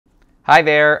Hi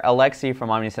there, Alexi from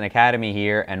Omnisend Academy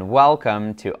here, and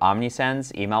welcome to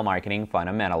Omnisend's Email Marketing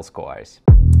Fundamentals course.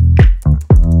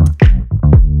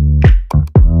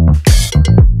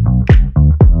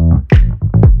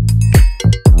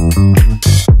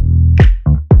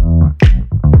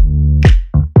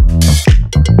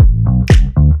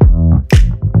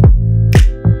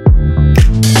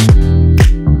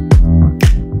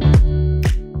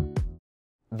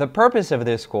 The purpose of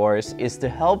this course is to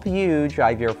help you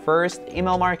drive your first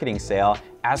email marketing sale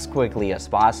as quickly as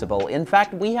possible. In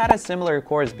fact, we had a similar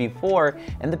course before,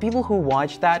 and the people who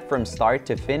watched that from start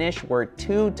to finish were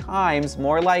 2 times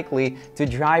more likely to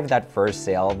drive that first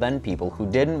sale than people who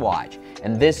didn't watch.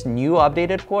 And this new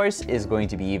updated course is going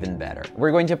to be even better. We're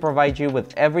going to provide you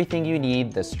with everything you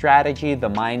need, the strategy, the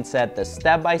mindset, the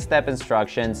step-by-step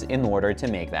instructions in order to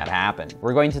make that happen.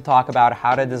 We're going to talk about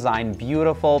how to design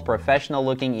beautiful,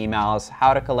 professional-looking emails,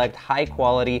 how to collect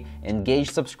high-quality,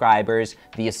 engaged subscribers,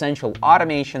 the essential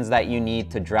automations that you need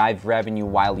to drive revenue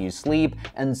while you sleep,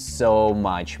 and so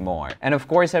much more. And of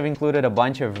course, I've included a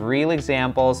bunch of real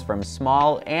examples from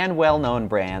small and well-known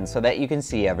brands so that you can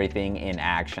see everything in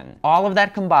action. All of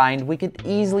that combined, we could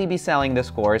easily be selling this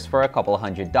course for a couple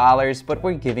 $100, but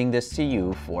we're giving this to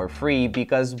you for free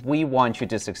because we want you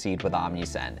to succeed with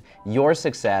Omnisend. Your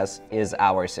success is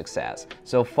our success.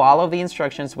 So follow the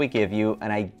instructions we give you,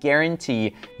 and I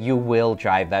guarantee you will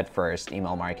drive that first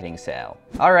email marketing sale.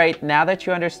 All right, now that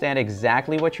you understand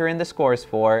exactly what you're in this course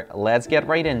for, let's get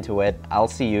right into it. I'll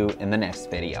see you in the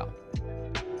next video.